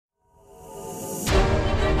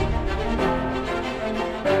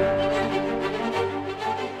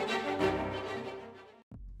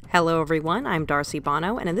Hello everyone, I'm Darcy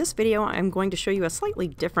Bono, and in this video I'm going to show you a slightly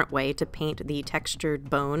different way to paint the textured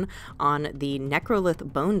bone on the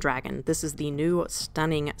Necrolith Bone Dragon. This is the new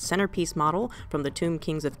stunning centerpiece model from the Tomb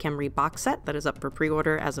Kings of Khemri box set that is up for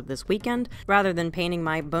pre-order as of this weekend. Rather than painting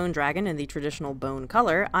my bone dragon in the traditional bone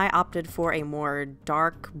color, I opted for a more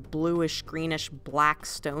dark bluish greenish black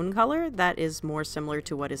stone color that is more similar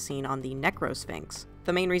to what is seen on the Necrosphinx.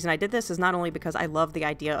 The main reason I did this is not only because I love the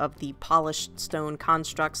idea of the polished stone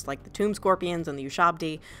constructs like the Tomb Scorpions and the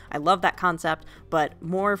Ushabti, I love that concept, but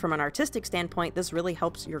more from an artistic standpoint, this really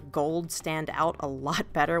helps your gold stand out a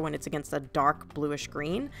lot better when it's against a dark bluish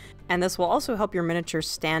green, and this will also help your miniature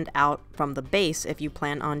stand out from the base if you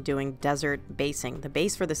plan on doing desert basing. The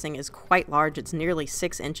base for this thing is quite large, it's nearly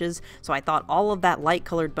 6 inches, so I thought all of that light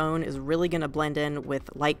colored bone is really going to blend in with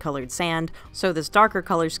light colored sand, so this darker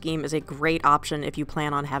color scheme is a great option if you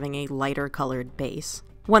plan on having a lighter colored base.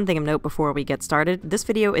 One thing of note before we get started, this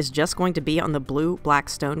video is just going to be on the blue-black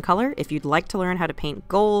stone color. If you'd like to learn how to paint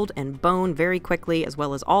gold and bone very quickly, as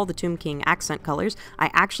well as all the Tomb King accent colors, I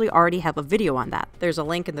actually already have a video on that. There's a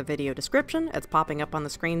link in the video description, it's popping up on the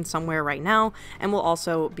screen somewhere right now, and will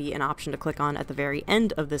also be an option to click on at the very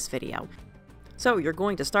end of this video. So you're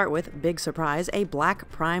going to start with, big surprise, a black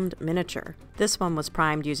primed miniature. This one was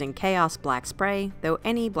primed using Chaos Black Spray, though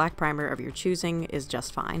any black primer of your choosing is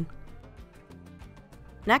just fine.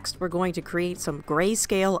 Next, we're going to create some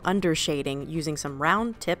grayscale undershading using some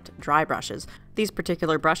round-tipped dry brushes. These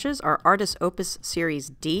particular brushes are Artis Opus Series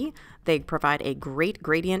D. They provide a great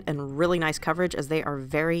gradient and really nice coverage as they are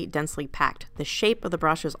very densely packed. The shape of the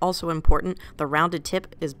brush is also important. The rounded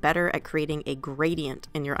tip is better at creating a gradient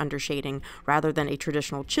in your undershading rather than a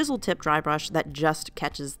traditional chisel tip dry brush that just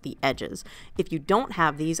catches the edges. If you don't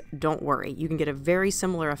have these, don't worry. You can get a very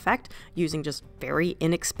similar effect using just very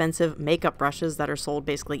inexpensive makeup brushes that are sold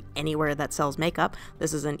basically anywhere that sells makeup.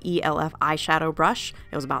 This is an ELF eyeshadow brush.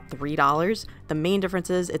 It was about $3. The main difference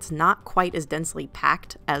is it's not quite as densely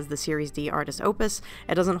packed as the Series D Artis Opus.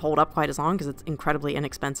 It doesn't hold up quite as long because it's incredibly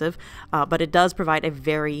inexpensive, but it does provide a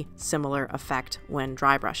very similar effect when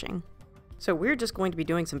dry brushing. So we're just going to be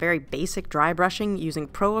doing some very basic dry brushing using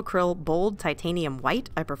Pro Acryl Bold Titanium White.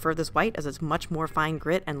 I prefer this white as it's much more fine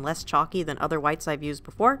grit and less chalky than other whites I've used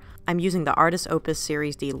before. I'm using the Artis Opus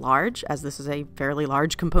Series D Large, as this is a fairly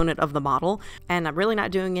large component of the model, and I'm really not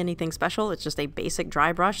doing anything special. It's just a basic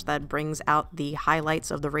dry brush that brings out the highlights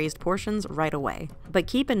of the raised portions right away. But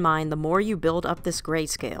keep in mind, the more you build up this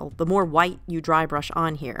grayscale, the more white you dry brush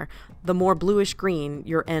on here, the more bluish green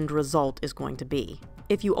your end result is going to be.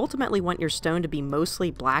 If you ultimately want your stone to be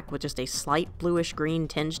mostly black with just a slight bluish green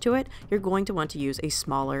tinge to it, you're going to want to use a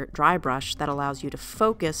smaller dry brush that allows you to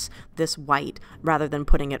focus this white rather than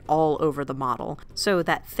putting it all over the model. So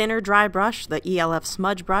that thinner dry brush, the ELF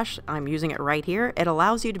smudge brush, I'm using it right here, it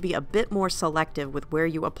allows you to be a bit more selective with where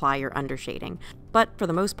you apply your undershading. But for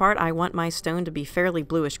the most part, I want my stone to be fairly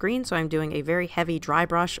bluish green, so I'm doing a very heavy dry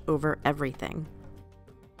brush over everything.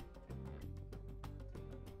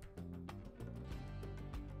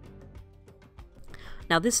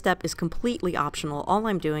 Now this step is completely optional. All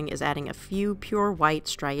I'm doing is adding a few pure white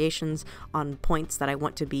striations on points that I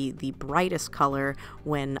want to be the brightest color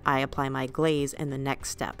when I apply my glaze in the next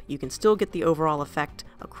step. You can still get the overall effect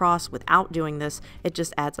across without doing this, it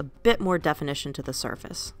just adds a bit more definition to the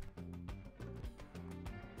surface.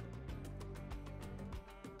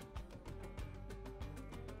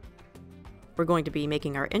 We're going to be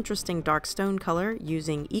making our interesting dark stone color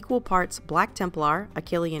using equal parts Black Templar,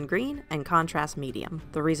 Akhelian Green, and Contrast Medium.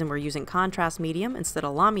 The reason we're using Contrast Medium instead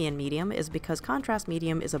of Lamian Medium is because Contrast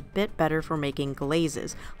Medium is a bit better for making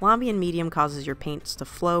glazes. Lamian Medium causes your paints to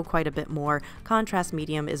flow quite a bit more. Contrast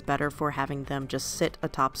Medium is better for having them just sit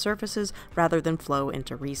atop surfaces rather than flow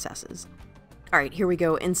into recesses. Alright, here we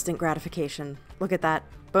go, instant gratification. Look at that.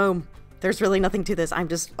 Boom. There's really nothing to this. I'm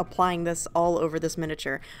just applying this all over this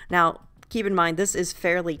miniature. Now, keep in mind, this is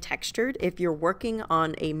fairly textured. If you're working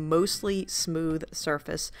on a mostly smooth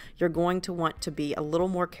surface, you're going to want to be a little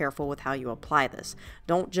more careful with how you apply this.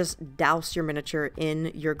 Don't just douse your miniature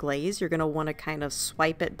in your glaze. You're going to want to kind of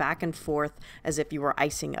swipe it back and forth as if you were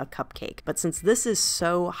icing a cupcake. But since this is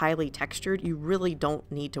so highly textured, you really don't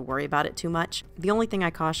need to worry about it too much. The only thing I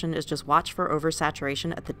caution is just watch for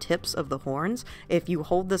oversaturation at the tips of the horns. If you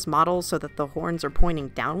hold this model so that the horns are pointing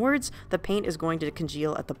downwards, the paint is going to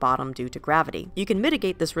congeal at the bottom due to gravity. You can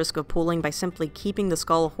mitigate this risk of pooling by simply keeping the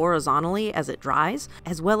skull horizontally as it dries,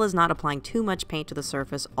 as well as not applying too much paint to the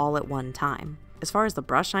surface all at one time. As far as the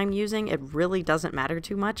brush I'm using, it really doesn't matter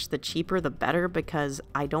too much. The cheaper the better, because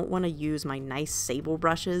I don't want to use my nice sable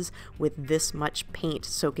brushes with this much paint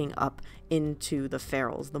soaking up into the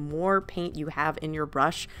ferrules. The more paint you have in your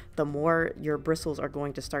brush, the more your bristles are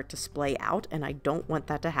going to start to splay out, and I don't want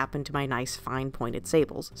that to happen to my nice fine pointed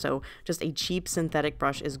sables. So just a cheap synthetic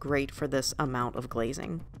brush is great for this amount of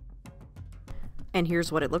glazing. And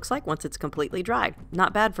here's what it looks like once it's completely dried.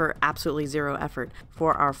 Not bad for absolutely zero effort.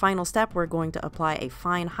 For our final step, we're going to apply a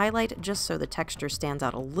fine highlight just so the texture stands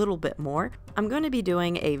out a little bit more. I'm going to be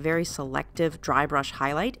doing a very selective dry brush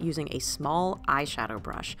highlight using a small eyeshadow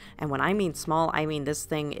brush. And when I mean small, I mean this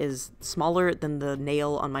thing is smaller than the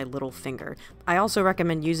nail on my little finger. I also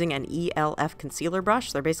recommend using an ELF concealer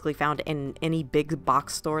brush. They're basically found in any big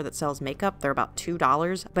box store that sells makeup. They're about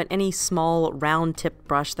 $2, but any small round tipped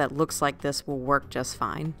brush that looks like this will work just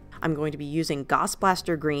fine. I'm going to be using Gauss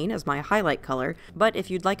Blaster Green as my highlight color, but if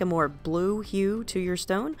you'd like a more blue hue to your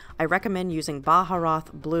stone, I recommend using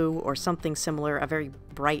Baharoth Blue or something similar. A very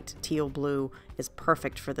bright teal blue is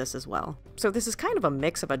perfect for this as well. So this is kind of a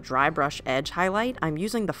mix of a dry brush edge highlight. I'm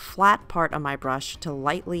using the flat part of my brush to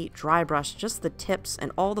lightly dry brush just the tips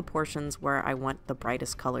and all the portions where I want the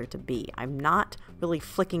brightest color to be. I'm not really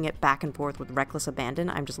flicking it back and forth with reckless abandon.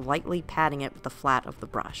 I'm just lightly patting it with the flat of the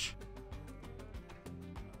brush.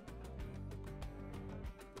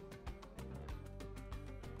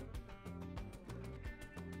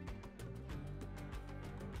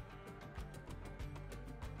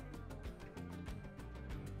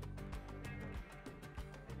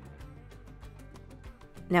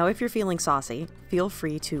 Now, if you're feeling saucy, feel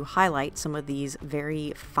free to highlight some of these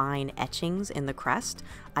very fine etchings in the crest.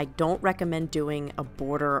 I don't recommend doing a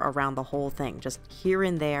border around the whole thing, just here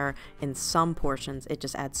and there in some portions. It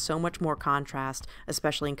just adds so much more contrast,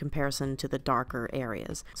 especially in comparison to the darker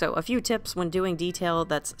areas. So a few tips when doing detail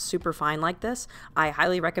that's super fine like this. I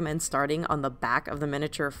highly recommend starting on the back of the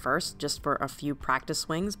miniature first, just for a few practice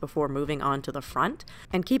swings before moving on to the front.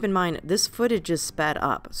 And keep in mind, this footage is sped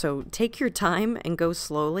up, so take your time and go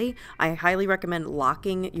slowly. I highly recommend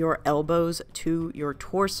locking your elbows to your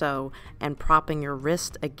torso and propping your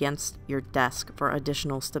wrist against your desk for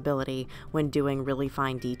additional stability when doing really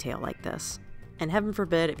fine detail like this. And heaven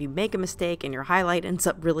forbid, if you make a mistake and your highlight ends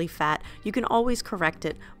up really fat, you can always correct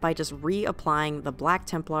it by just reapplying the Black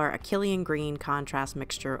Templar Akhelian green contrast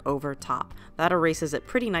mixture over top. That erases it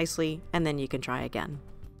pretty nicely, and then you can try again.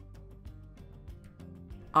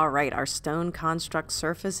 Alright, our stone construct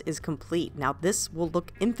surface is complete. Now this will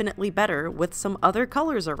look infinitely better with some other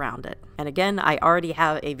colors around it. And again, I already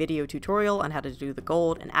have a video tutorial on how to do the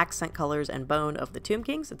gold and accent colors and bone of the Tomb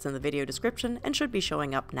Kings. It's in the video description and should be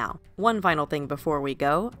showing up now. One final thing before we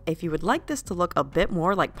go, if you would like this to look a bit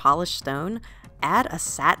more like polished stone, add a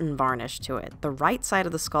satin varnish to it. The right side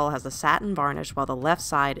of the skull has a satin varnish while the left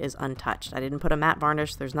side is untouched. I didn't put a matte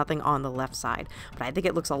varnish, there's nothing on the left side, but I think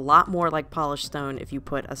it looks a lot more like polished stone if you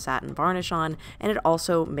put a satin varnish on, and it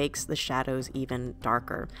also makes the shadows even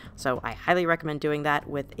darker. So I highly recommend doing that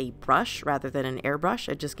with a brush rather than an airbrush.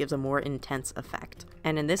 It just gives a more intense effect.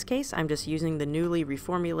 And in this case, I'm just using the newly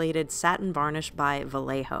reformulated satin varnish by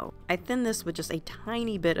Vallejo. I thin this with just a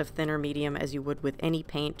tiny bit of thinner medium as you would with any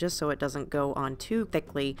paint, just so it doesn't go on too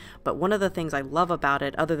thickly, but one of the things I love about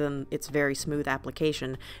it, other than its very smooth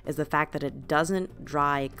application, is the fact that it doesn't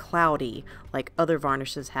dry cloudy like other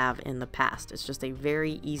varnishes have in the past. It's just a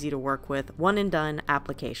very easy to work with, one and done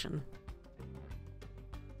application.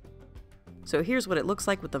 So here's what it looks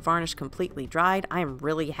like with the varnish completely dried. I am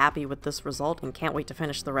really happy with this result and can't wait to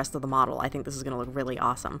finish the rest of the model. I think this is going to look really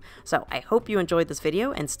awesome. So I hope you enjoyed this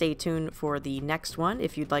video, and stay tuned for the next one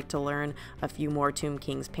if you'd like to learn a few more Tomb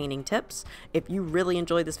Kings painting tips. If you really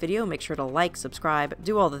enjoyed this video, make sure to like, subscribe,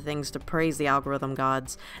 do all the things to praise the algorithm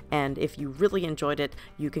gods, and if you really enjoyed it,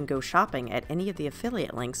 you can go shopping at any of the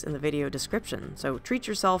affiliate links in the video description. So treat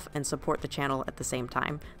yourself and support the channel at the same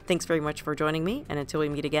time. Thanks very much for joining me, and until we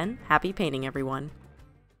meet again, happy painting, everyone.